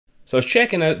So I was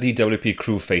checking out the WP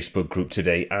Crew Facebook group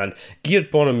today, and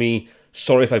jo.my,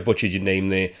 sorry if I butchered your name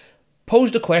there,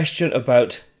 posed a question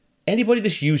about anybody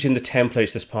that's using the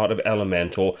templates that's part of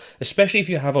Elementor, especially if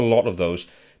you have a lot of those.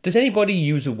 Does anybody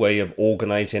use a way of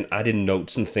organizing, adding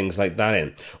notes and things like that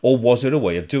in? Or was it a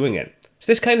way of doing it?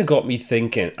 So this kind of got me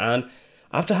thinking, and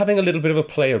after having a little bit of a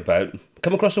play about,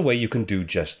 come across a way you can do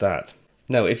just that.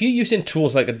 Now, if you're using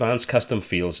tools like Advanced Custom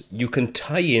Fields, you can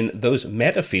tie in those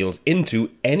meta fields into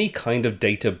any kind of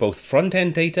data, both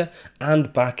front-end data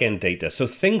and back-end data. So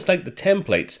things like the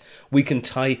templates, we can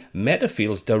tie meta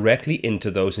fields directly into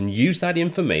those and use that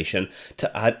information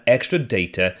to add extra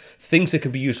data, things that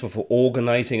can be useful for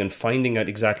organizing and finding out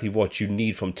exactly what you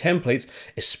need from templates,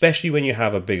 especially when you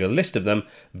have a bigger list of them.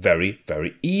 Very,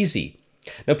 very easy.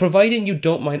 Now, providing you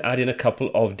don't mind adding a couple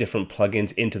of different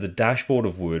plugins into the dashboard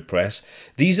of WordPress,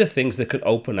 these are things that can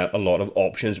open up a lot of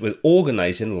options with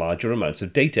organizing larger amounts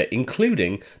of data,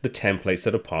 including the templates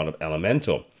that are part of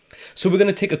Elementor. So we're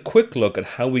going to take a quick look at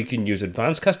how we can use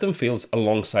Advanced Custom Fields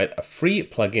alongside a free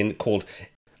plugin called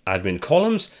Admin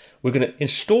Columns. We're going to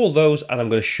install those, and I'm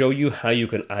going to show you how you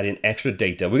can add in extra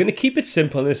data. We're going to keep it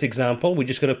simple in this example. We're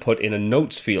just going to put in a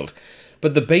notes field.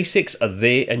 But the basics are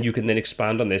there, and you can then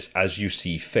expand on this as you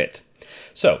see fit.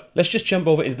 So let's just jump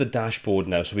over into the dashboard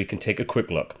now so we can take a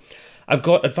quick look. I've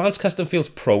got Advanced Custom Fields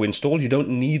Pro installed. You don't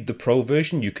need the Pro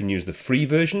version. You can use the free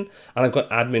version. And I've got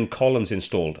Admin Columns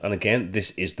installed. And again,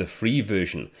 this is the free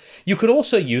version. You could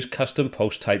also use Custom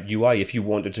Post Type UI if you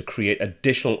wanted to create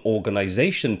additional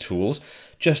organization tools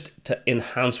just to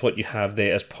enhance what you have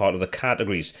there as part of the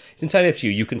categories. It's entirely up to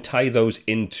you. You can tie those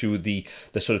into the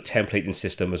sort of templating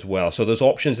system as well. So those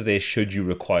options are there should you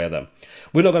require them.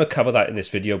 We're not going to cover that in this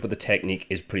video, but the technique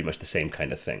is pretty much the same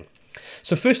kind of thing.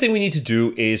 So first thing we need to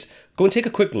do is go and take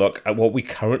a quick look at what we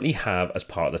currently have as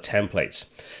part of the templates.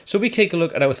 So we take a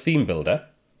look at our theme builder.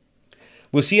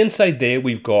 We'll see inside there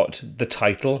we've got the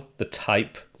title, the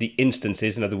type, the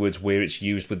instances, in other words, where it's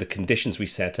used with the conditions we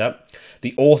set up,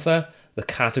 the author, the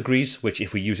categories, which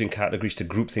if we're using categories to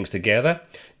group things together,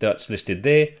 that's listed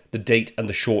there, the date and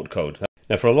the shortcode.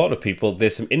 Now, for a lot of people,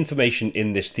 there's some information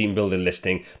in this theme builder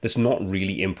listing that's not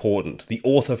really important. The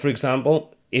author, for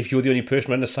example, if you're the only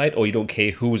person on the site or you don't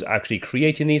care who's actually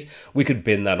creating these, we could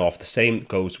bin that off. The same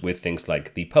goes with things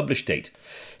like the publish date.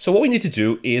 So what we need to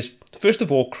do is, first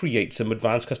of all, create some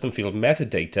Advanced Custom Field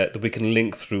metadata that we can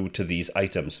link through to these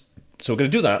items. So we're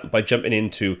going to do that by jumping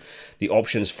into the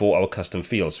options for our custom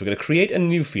fields. So we're going to create a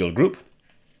new field group.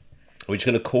 We're just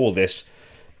going to call this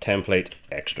template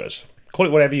extras. Call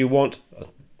it whatever you want,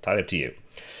 entirely up to you.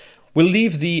 We'll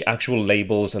leave the actual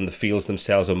labels and the fields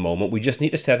themselves a moment. We just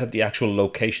need to set up the actual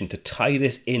location to tie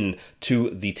this in to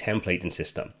the templating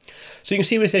system. So you can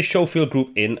see where it says show field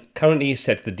group in, currently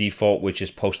set to the default, which is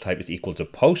post type is equal to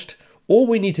post. All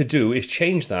we need to do is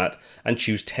change that and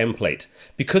choose template.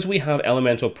 Because we have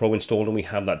Elementor Pro installed and we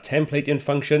have that templating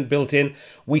function built in,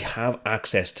 we have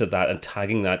access to that and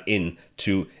tagging that in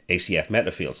to ACF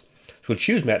meta fields. So we'll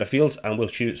choose meta fields and we'll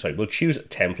choose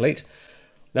template.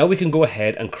 Now we can go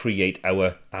ahead and create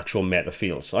our actual meta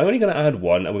fields. So I'm only going to add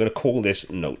one, and we're going to call this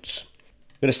notes.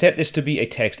 I'm going to set this to be a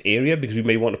text area because we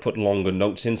may want to put longer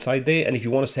notes inside there. And if you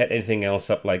want to set anything else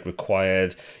up like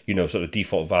required, sort of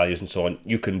default values and so on,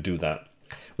 you can do that.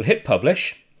 We'll hit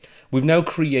publish. We've now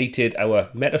created our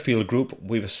meta field group.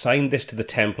 We've assigned this to the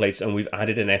templates and we've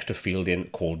added an extra field in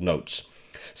called notes.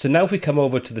 So now if we come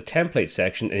over to the template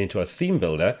section and into our theme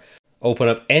builder, open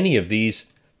up any of these,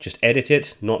 just edit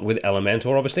it, not with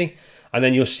Elementor obviously, and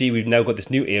then you'll see we've now got this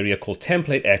new area called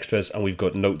template extras and we've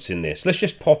got notes in there. So let's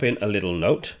just pop in a little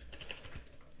note,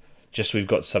 just so we've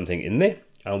got something in there,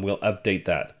 and we'll update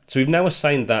that. So we've now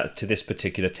assigned that to this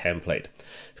particular template.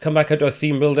 Come back out to our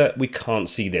theme builder, we can't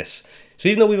see this. So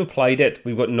even though we've applied it,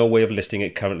 we've got no way of listing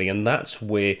it currently, and that's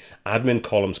where Admin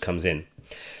Columns comes in.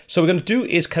 So what we're going to do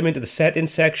is come into the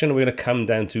settings section, and we're going to come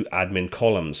down to Admin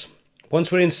Columns. Once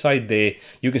we're inside there,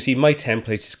 you can see my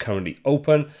templates is currently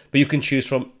open, but you can choose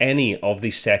from any of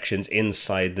these sections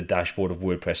inside the dashboard of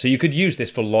WordPress. So you could use this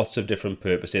for lots of different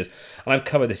purposes, and I've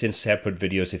covered this in separate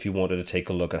videos if you wanted to take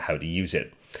a look at how to use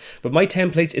it. But my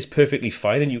templates is perfectly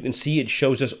fine, and you can see it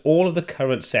shows us all of the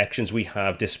current sections we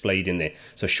have displayed in there.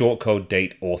 So shortcode,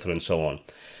 date, author, and so on.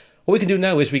 What we can do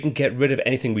now is we can get rid of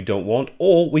anything we don't want,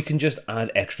 or we can just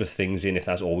add extra things in if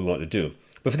that's all we want to do.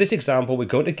 But for this example, we're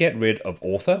going to get rid of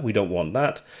author. We don't want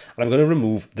that. And I'm going to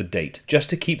remove the date just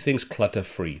to keep things clutter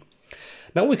free.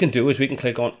 Now what we can do is we can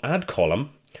click on add column.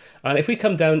 And if we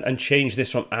come down and change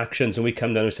this from actions and we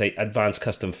come down and say advanced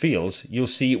custom fields, you'll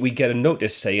see we get a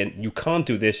notice saying you can't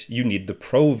do this. You need the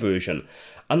pro version.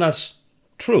 And that's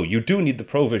true. You do need the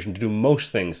pro version to do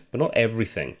most things, but not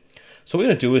everything. So what we're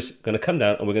going to do is going to come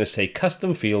down and we're going to say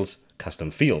custom fields,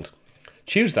 custom field.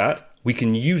 Choose that. We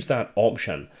can use that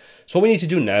option. So what we need to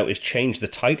do now is change the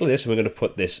title of this, and we're going to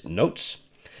put this notes.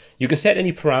 You can set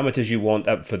any parameters you want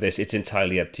up for this. It's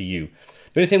entirely up to you.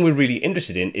 The only thing we're really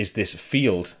interested in is this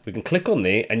field. We can click on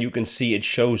there and you can see it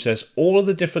shows us all of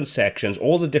the different sections,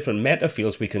 all the different meta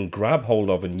fields we can grab hold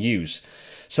of and use.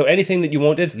 So anything that you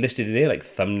wanted listed in there, like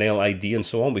thumbnail ID and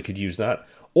so on, we could use that.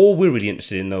 All we're really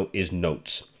interested in though is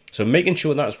notes. So making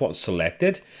sure that's what's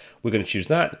selected, we're going to choose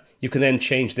that. You can then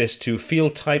change this to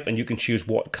field type and you can choose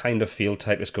what kind of field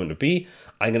type it's going to be.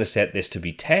 I'm going to set this to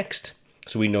be text.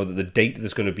 So we know that the date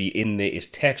that's going to be in there is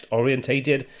text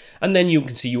orientated. And then you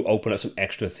can see you open up some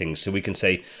extra things. So we can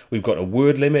say we've got a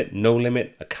word limit, no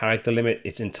limit, a character limit.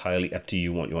 It's entirely up to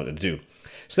you what you want to do.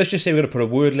 So let's just say we're going to put a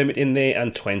word limit in there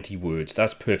and 20 words.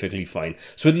 That's perfectly fine.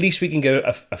 So at least we can get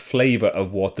a flavor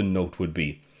of what the note would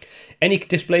be. Any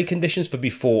display conditions for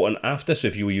before and after. So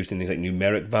if you were using things like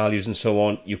numeric values and so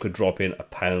on, you could drop in a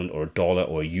pound or a dollar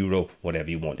or a euro, whatever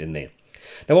you want in there.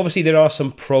 Now obviously there are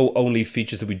some pro only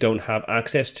features that we don't have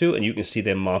access to, and you can see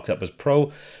they're marked up as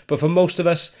pro, but for most of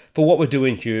us, for what we're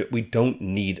doing here, we don't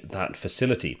need that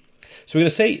facility. So we're going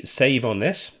to say save on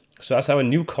this. So that's our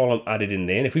new column added in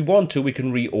there, and if we want to we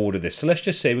can reorder this. So let's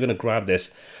just say we're going to grab this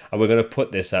and we're going to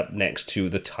put this up next to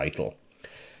the title.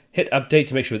 Hit update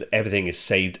to make sure that everything is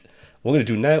saved. What we're going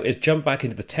to do now is jump back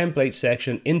into the template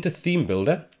section, into theme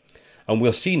builder. And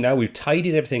we'll see now we've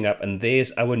tidied everything up and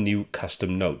there's our new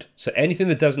custom note. So anything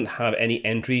that doesn't have any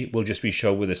entry will just be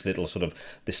shown with this little sort of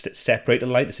this separator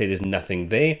light to say there's nothing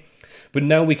there. But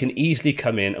now we can easily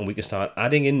come in and we can start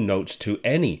adding in notes to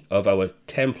any of our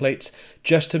templates,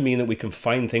 just to mean that we can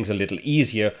find things a little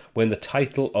easier when the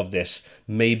title of this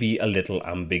may be a little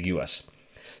ambiguous.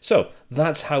 So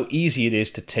that's how easy it is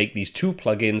to take these two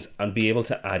plugins and be able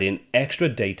to add in extra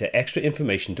data, extra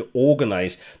information to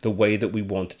organize the way that we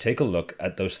want to take a look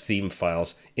at those theme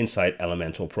files inside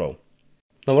Elementor Pro.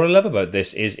 Now what I love about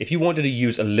this is if you wanted to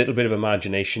use a little bit of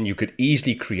imagination, you could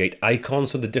easily create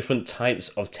icons for the different types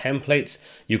of templates.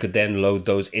 You could then load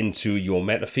those into your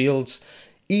meta fields.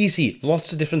 Easy,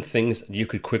 lots of different things you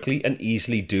could quickly and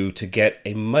easily do to get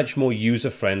a much more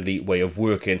user-friendly way of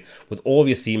working with all of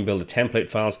your theme builder template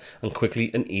files, and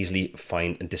quickly and easily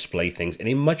find and display things in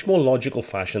a much more logical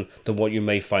fashion than what you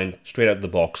may find straight out of the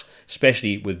box,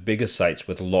 especially with bigger sites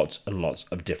with lots and lots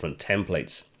of different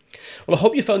templates. Well, I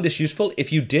hope you found this useful.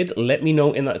 If you did, let me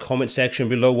know in that comment section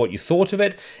below what you thought of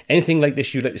it. Anything like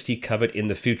this you'd like to see covered in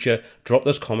the future, drop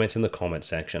those comments in the comment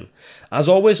section. As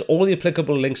always, all the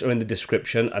applicable links are in the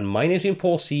description, and my name's been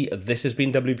Paul C. This has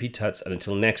been WPTuts, and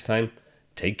until next time,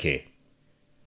 take care.